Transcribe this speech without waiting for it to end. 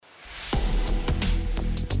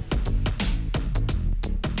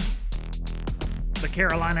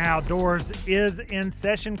Carolina Outdoors is in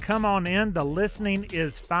session. Come on in. The listening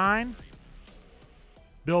is fine.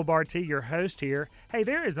 Bill Barty, your host here. Hey,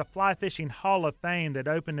 there is a fly fishing hall of fame that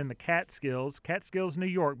opened in the Catskills, New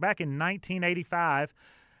York, back in 1985.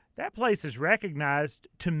 That place is recognized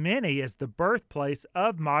to many as the birthplace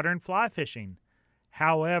of modern fly fishing.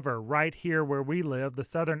 However, right here where we live, the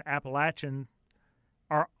Southern Appalachians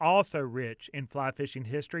are also rich in fly fishing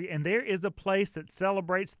history, and there is a place that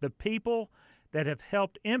celebrates the people that have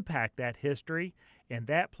helped impact that history, and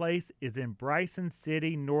that place is in Bryson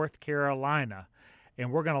City, North Carolina. And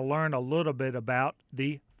we're going to learn a little bit about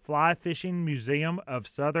the Fly Fishing Museum of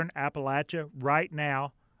Southern Appalachia right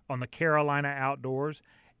now on the Carolina Outdoors.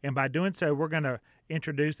 And by doing so, we're going to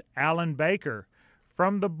introduce Alen Baker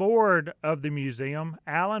from the board of the museum.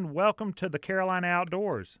 Alen, welcome to the Carolina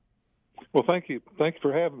Outdoors. Well, thank you. Thank you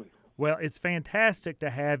for having me. Well, it's fantastic to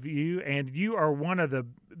have you, and you are one of the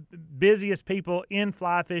busiest people in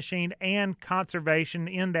fly fishing and conservation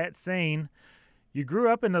in that scene. You grew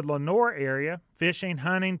up in the Lenoir area, fishing,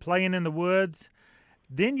 hunting, playing in the woods.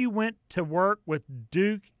 Then you went to work with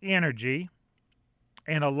Duke Energy,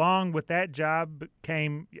 and along with that job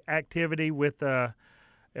came activity with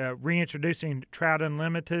reintroducing Trout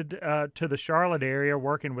Unlimited to the Charlotte area,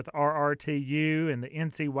 working with RRTU and the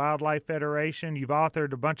NC Wildlife Federation. You've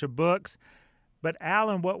authored a bunch of books. But,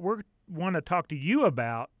 Alen, what we want to talk to you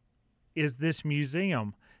about is this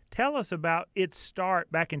museum. Tell us about its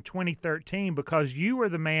start back in 2013, because you were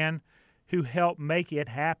the man who helped make it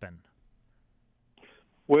happen.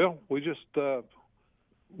 Well, we just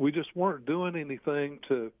weren't doing anything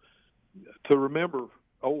to remember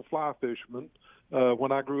old fly fishermen.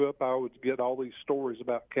 When I grew up, I would get all these stories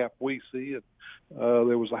about Cap Weesey, and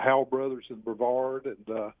there was the Howell brothers in Brevard,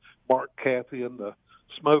 and Mark Cathy and the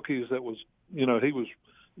Smokies. That was, he was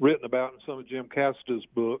written about in some of Jim Cassidy's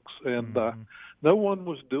books, and no one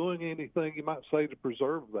was doing anything, you might say, to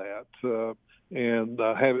preserve that and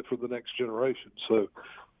have it for the next generation. So,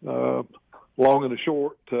 long and the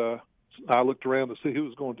short, I looked around to see who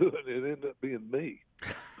was going to do it, and it ended up being me.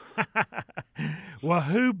 Well,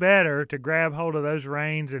 who better to grab hold of those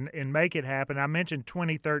reins and make it happen? I mentioned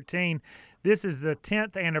 2013. This is the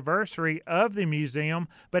 10th anniversary of the museum.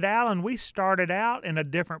 But, Alen, we started out in a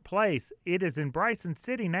different place. It is in Bryson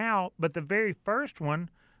City now, but the very first one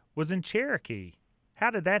was in Cherokee.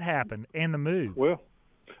 How did that happen, and the move? Well,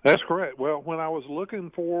 that's correct. Well, when I was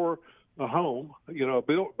looking for a home,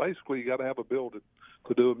 basically you got to have a building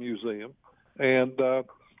to do a museum. And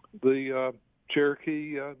the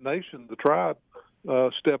Cherokee Nation, the tribe,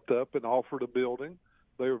 stepped up and offered a building.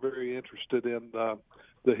 They were very interested in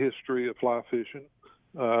the history of fly fishing.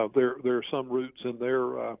 There are some roots in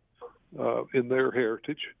their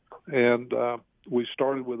heritage, and we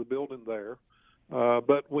started with a building there.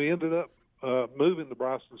 But we ended up moving to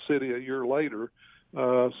Bryson City a year later,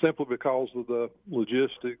 simply because of the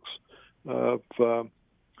logistics of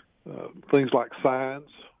things like signs.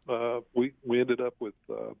 We ended up with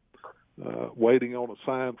waiting on a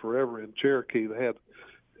sign forever in Cherokee. They had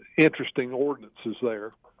interesting ordinances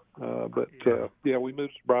there. We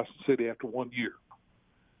moved to Bryson City after 1 year.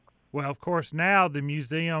 Well, of course, now the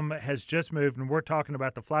museum has just moved, and we're talking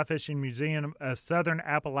about the Fly Fishing Museum of Southern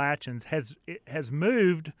Appalachians. It has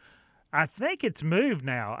moved. I think it's moved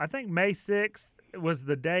now. I think May 6th was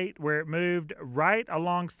the date where it moved, right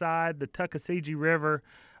alongside the Tuckasegee River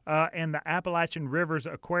and the Appalachian Rivers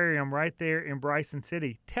Aquarium right there in Bryson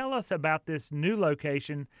City. Tell us about this new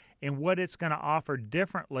location and what it's going to offer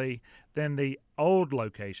differently than the old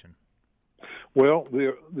location. Well,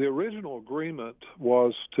 the original agreement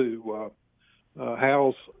was to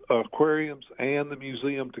house aquariums and the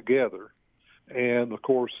museum together. And, of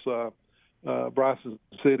course, Bryson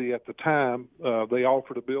City at the time, they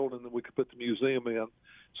offered a building that we could put the museum in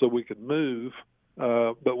so we could move.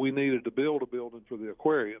 But we needed to build a building for the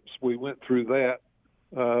aquariums. We went through that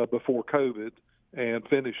before COVID and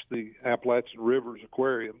finished the Appalachian Rivers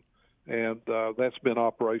Aquarium, and that's been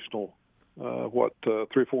operational 3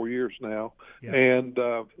 or 4 years now. Yeah. And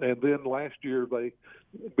then last year they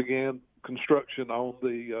began construction on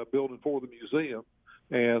the building for the museum,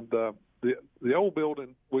 and the old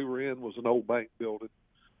building we were in was an old bank building,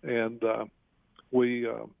 and we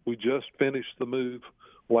just finished the move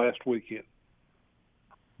last weekend.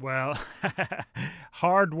 Well,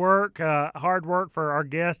 hard work for our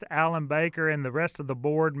guest, Alen Baker, and the rest of the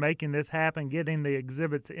board making this happen, getting the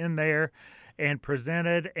exhibits in there and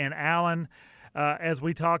presented. And Alen, as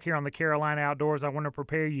we talk here on the Carolina Outdoors, I want to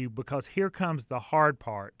prepare you because here comes the hard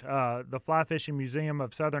part. The Fly Fishing Museum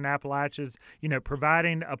of Southern Appalachians,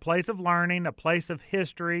 providing a place of learning, a place of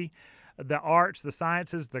history, the arts, the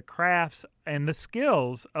sciences, the crafts, and the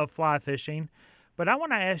skills of fly fishing. But I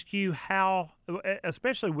want to ask you how,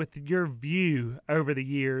 especially with your view over the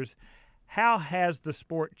years, how has the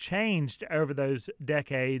sport changed over those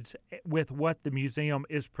decades with what the museum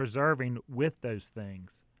is preserving with those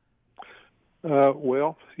things?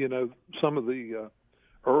 Well, some of the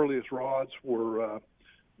earliest rods were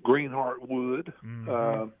greenheart wood.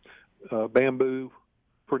 Mm-hmm. Bamboo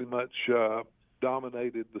pretty much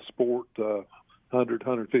dominated the sport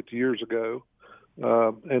 150 years ago.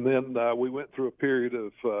 And then we went through a period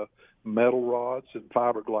of metal rods and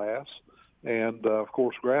fiberglass. And, of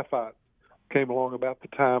course, graphite came along about the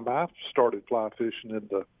time I started fly fishing in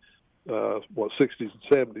the 60s and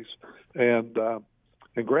 70s. And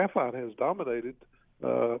graphite has dominated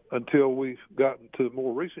until we've gotten to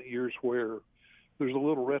more recent years where there's a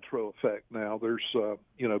little retro effect now. There's,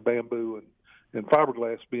 bamboo and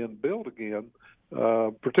fiberglass being built again,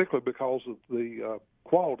 particularly because of the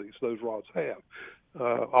qualities those rods have.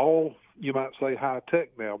 All, you might say,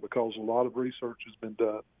 high-tech now because a lot of research has been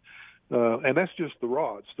done. And that's just the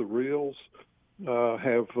rods. The reels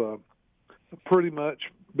have pretty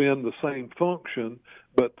much been the same function,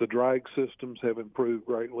 but the drag systems have improved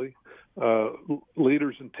greatly.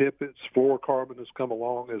 Leaders and tippets, fluorocarbon has come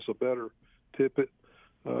along as a better tippet.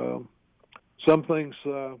 Some things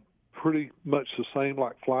pretty much the same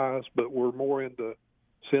like flies, but we're more into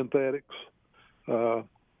synthetics.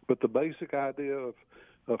 But the basic idea of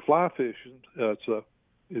fly fishing,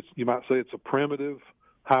 you might say it's a primitive,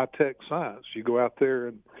 high-tech science. You go out there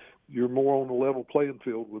and you're more on a level playing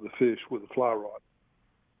field with a fish with a fly rod.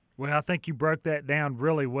 Well, I think you broke that down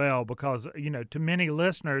really well because, to many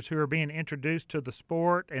listeners who are being introduced to the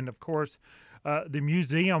sport, and, of course, the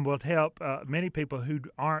museum will help many people who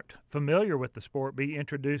aren't familiar with the sport be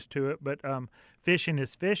introduced to it. But fishing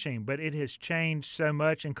is fishing, but it has changed so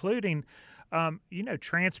much, including,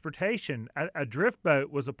 transportation. A drift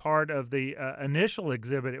boat was a part of the initial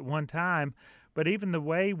exhibit at one time, but even the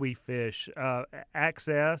way we fish,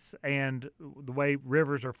 access and the way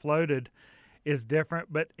rivers are floated is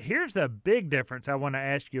different. But here's a big difference I want to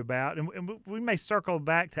ask you about, and we may circle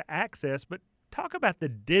back to access, but talk about the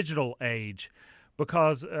digital age,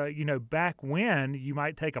 because, back when you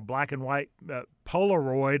might take a black and white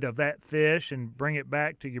Polaroid of that fish and bring it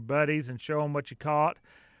back to your buddies and show them what you caught.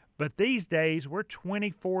 But these days, we're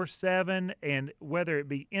 24/7, and whether it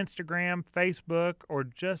be Instagram, Facebook, or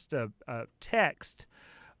just a text,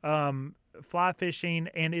 fly fishing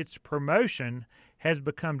and its promotion has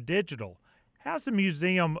become digital. How's the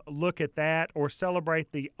museum look at that or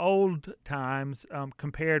celebrate the old times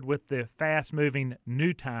compared with the fast-moving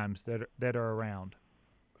new times that are around?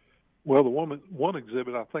 Well, the one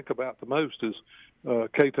exhibit I think about the most is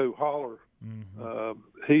Cato Holler. Mm-hmm.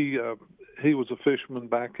 He was a fisherman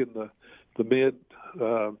back in the mid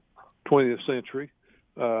 20th century,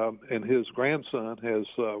 and his grandson has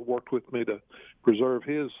worked with me to preserve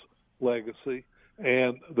his legacy.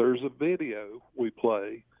 And there's a video we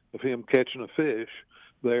play of him catching a fish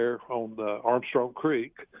there on Armstrong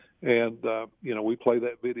Creek, and we play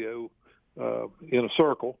that video in a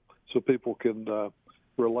circle so people can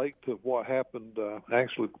relate to what happened.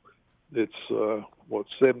 Actually, it's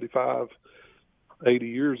 75, 80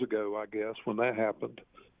 years ago, I guess, when that happened,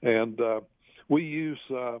 and we use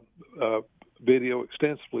video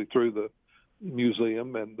extensively through the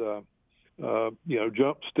museum, and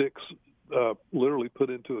jump sticks. Literally put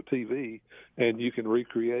into a TV, and you can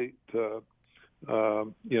recreate,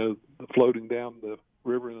 floating down the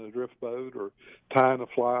river in a drift boat or tying a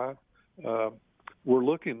fly. We're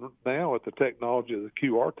looking now at the technology, the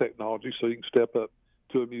QR technology, so you can step up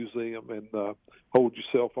to a museum and hold your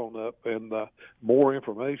cell phone up, and more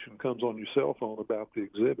information comes on your cell phone about the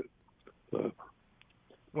exhibit.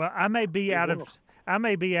 Well, I may be out of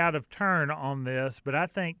turn on this, but I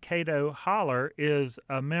think Cato Holler is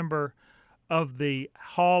a member of the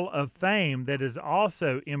Hall of Fame that is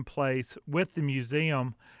also in place with the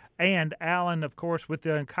museum. And Alen, of course, with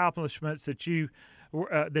the accomplishments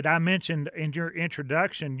that I mentioned in your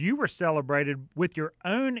introduction, you were celebrated with your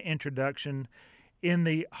own introduction in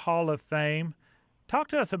the Hall of Fame. Talk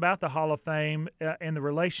to us about the Hall of Fame and the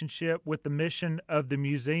relationship with the mission of the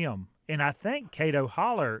museum. And I think Cato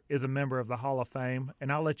Holler is a member of the Hall of Fame,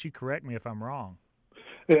 and I'll let you correct me if I'm wrong.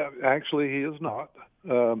 Yeah, actually, he is not.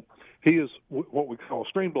 He is what we call a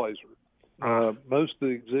stream blazer. Most of the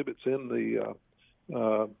exhibits in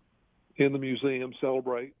the museum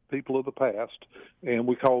celebrate people of the past, and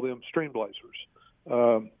we call them stream blazers.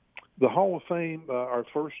 The Hall of Fame, our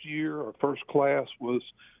first class was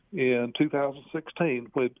in 2016,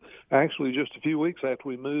 when actually just a few weeks after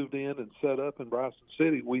we moved in and set up in Bryson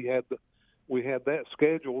City, we had that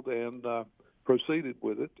scheduled and proceeded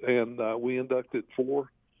with it, and we inducted four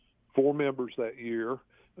members that year.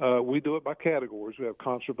 We do it by categories. We have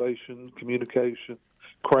conservation, communication,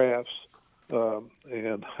 crafts,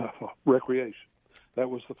 and recreation. That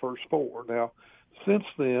was the first four. Now, since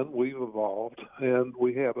then, we've evolved, and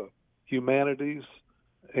we have a humanities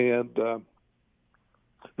and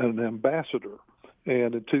an ambassador.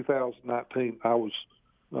 And in 2019, I was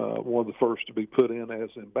one of the first to be put in as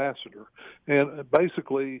ambassador. And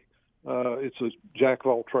basically, it's a jack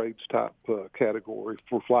of all trades type category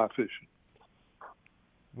for fly fishing.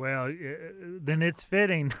 Well, then it's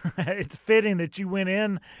fitting. It's fitting that you went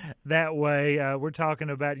in that way. We're talking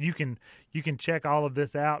about you can check all of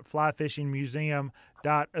this out,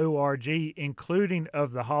 flyfishingmuseum.org, including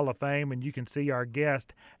of the Hall of Fame, and you can see our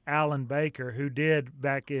guest Alen Baker, who did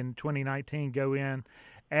back in 2019 go in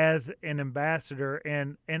as an ambassador.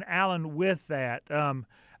 And Alen, with that,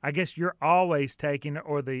 I guess you're always taking,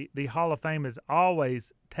 or the Hall of Fame is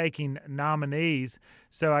always taking nominees.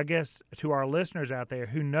 So I guess to our listeners out there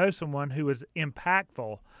who know someone who is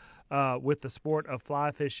impactful with the sport of fly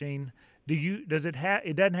fishing, it doesn't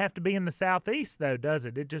have to be in the Southeast though, does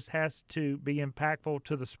it? It just has to be impactful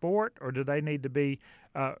to the sport, or do they need to be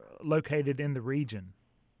located in the region?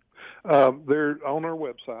 They're on our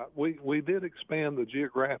website. We did expand the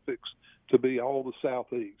geographics to be all the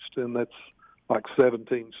Southeast, and that's like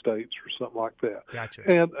 17 states or something like that. Gotcha.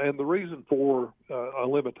 And the reason for a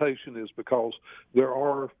limitation is because there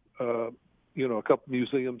are, a couple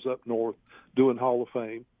museums up north doing Hall of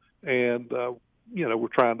Fame, and, we're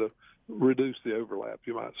trying to reduce the overlap,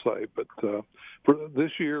 you might say. But for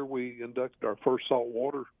this year, we inducted our first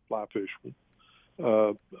saltwater fly fisherman,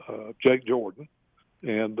 Jake Jordan,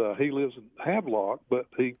 and he lives in Havelock, but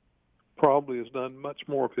he probably has done much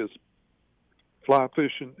more of his fly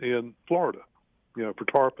fishing in Florida, for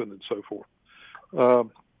tarpon and so forth.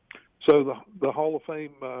 So the Hall of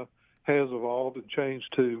Fame has evolved and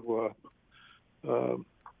changed to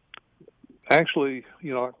actually,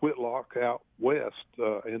 like Whitlock out west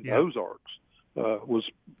in the Ozarks was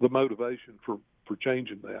the motivation for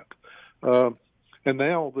changing that. And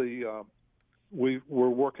now we're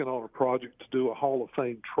working on a project to do a Hall of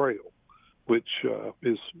Fame trail, which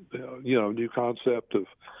is a new concept of,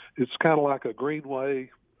 it's kind of like a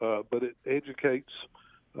greenway, but it educates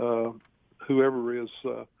whoever is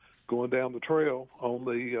going down the trail on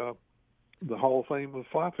the Hall of Fame of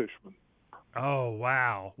fly fishermen. Oh,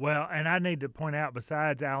 wow. Well, and I need to point out,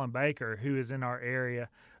 besides Alen Baker, who is in our area,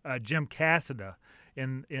 Jim Cassida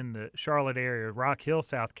in the Charlotte area, Rock Hill,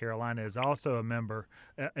 South Carolina, is also a member,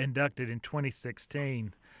 inducted in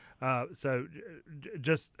 2016. So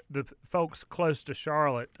just the folks close to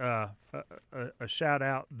Charlotte, a shout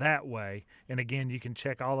out that way. And again, you can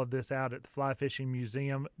check all of this out at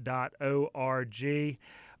flyfishingmuseum.org.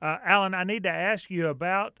 Alen, I need to ask you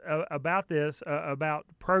about this, about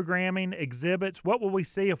programming, exhibits. What will we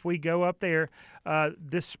see if we go up there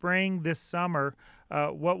this spring, this summer?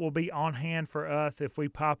 What will be on hand for us if we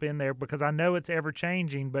pop in there? Because I know it's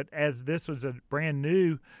ever-changing, but as this was a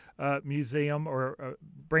brand-new museum or a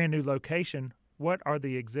brand-new location, what are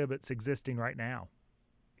the exhibits existing right now?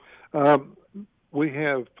 We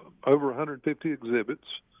have over 150 exhibits.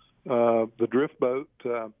 The drift boat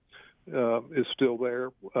is still there.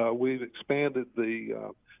 We've expanded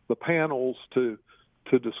the panels to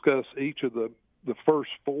discuss each of the first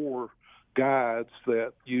four guides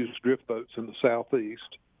that use drift boats in the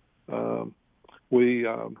Southeast. We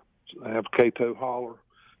have Cato Holler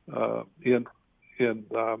in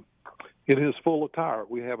his full attire.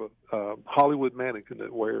 We have a Hollywood mannequin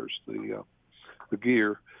that wears the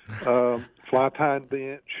gear. Fly tying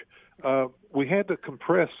bench. We had to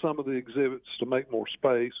compress some of the exhibits to make more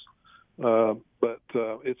space, but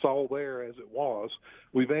it's all there as it was.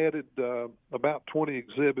 We've added about 20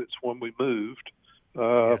 exhibits when we moved.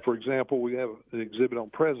 For example, we have an exhibit on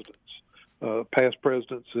presidents, past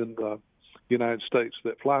presidents in the United States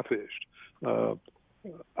that fly fished.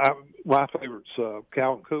 My favorite's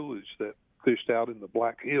Calvin Coolidge that fished out in the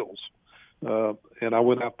Black Hills. And I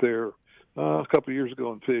went out there a couple of years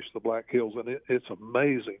ago and fished the Black Hills, and it's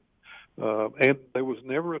amazing. And there was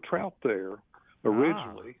never a trout there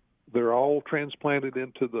originally. They're all transplanted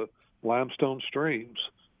into the limestone streams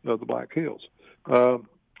of the Black Hills. So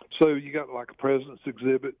you got like a president's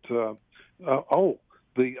exhibit. The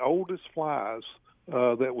oldest flies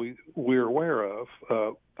that we're aware of,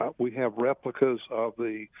 we have replicas of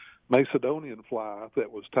the Macedonian fly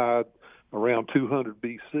that was tied around 200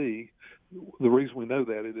 BC. The reason we know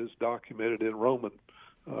that, it is documented in Roman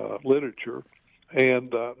literature,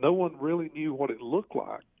 and no one really knew what it looked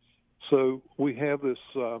like. So we have this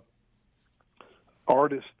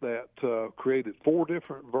artist that created 4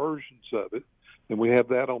 different versions of it, and we have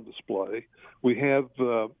that on display. We have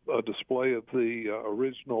a display of the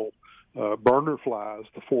original burner flies,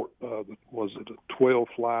 was it 12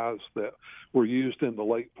 flies that were used in the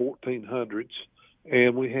late 1400s,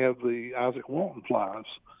 and we have the Isaac Walton flies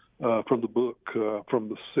from the book from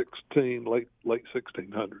the late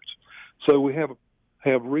 1600s. So we have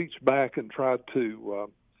reached back and tried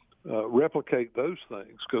to replicate those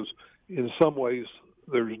things, because in some ways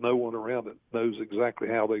there's no one around that knows exactly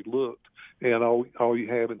how they looked, and all you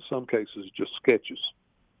have in some cases is just sketches.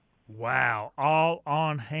 Wow, all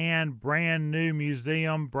on hand, brand new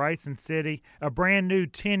museum, Bryson City, a brand new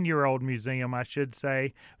 10-year-old museum, I should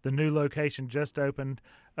say. The new location just opened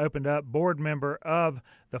up. Board member of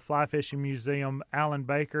the Fly Fishing Museum, Alen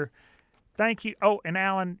Baker. Thank you. Oh, and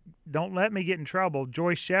Alen, don't let me get in trouble.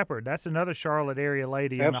 Joyce Shepard, that's another Charlotte area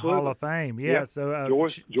lady in the Hall of Fame. Yeah. Yep. So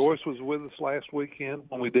Joyce was with us last weekend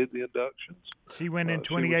when we did the inductions. She went in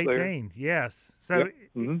 2018. Yes. So yep.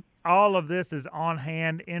 Mm-hmm. All of this is on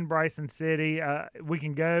hand in Bryson City. We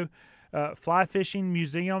can go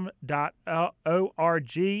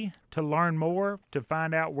flyfishingmuseum.org to learn more, to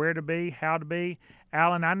find out where to be, how to be.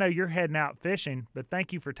 Alen, I know you're heading out fishing, but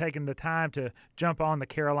thank you for taking the time to jump on the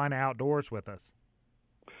Carolina Outdoors with us.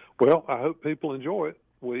 Well, I hope people enjoy it.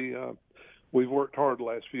 We've worked hard the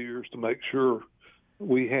last few years to make sure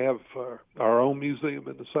we have our own museum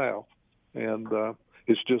in the South, and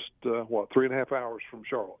it's just 3.5 hours from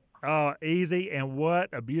Charlotte. Oh, easy, and what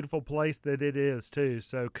a beautiful place that it is, too.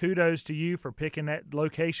 So kudos to you for picking that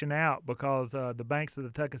location out, because the banks of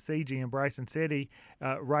the Tuckasegee in Bryson City,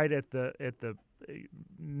 right at the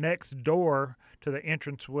next door to the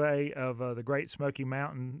entranceway of the Great Smoky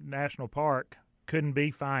Mountain National Park, couldn't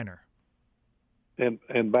be finer. And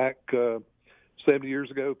back 70 years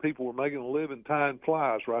ago, people were making a living tying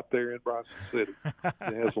flies right there in Bryson City. It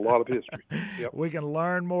has a lot of history. Yep. We can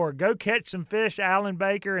learn more. Go catch some fish, Alen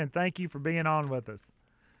Baker, and thank you for being on with us.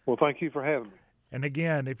 Well, thank you for having me. And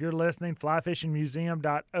again, if you're listening,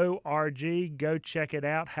 flyfishingmuseum.org, go check it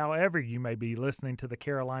out. However you may be listening to the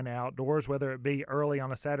Carolina Outdoors, whether it be early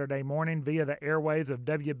on a Saturday morning via the airwaves of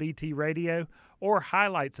WBT Radio or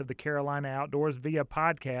highlights of the Carolina Outdoors via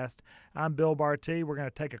podcast. I'm Bill Barty. We're going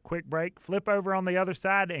to take a quick break, flip over on the other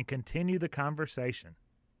side, and continue the conversation.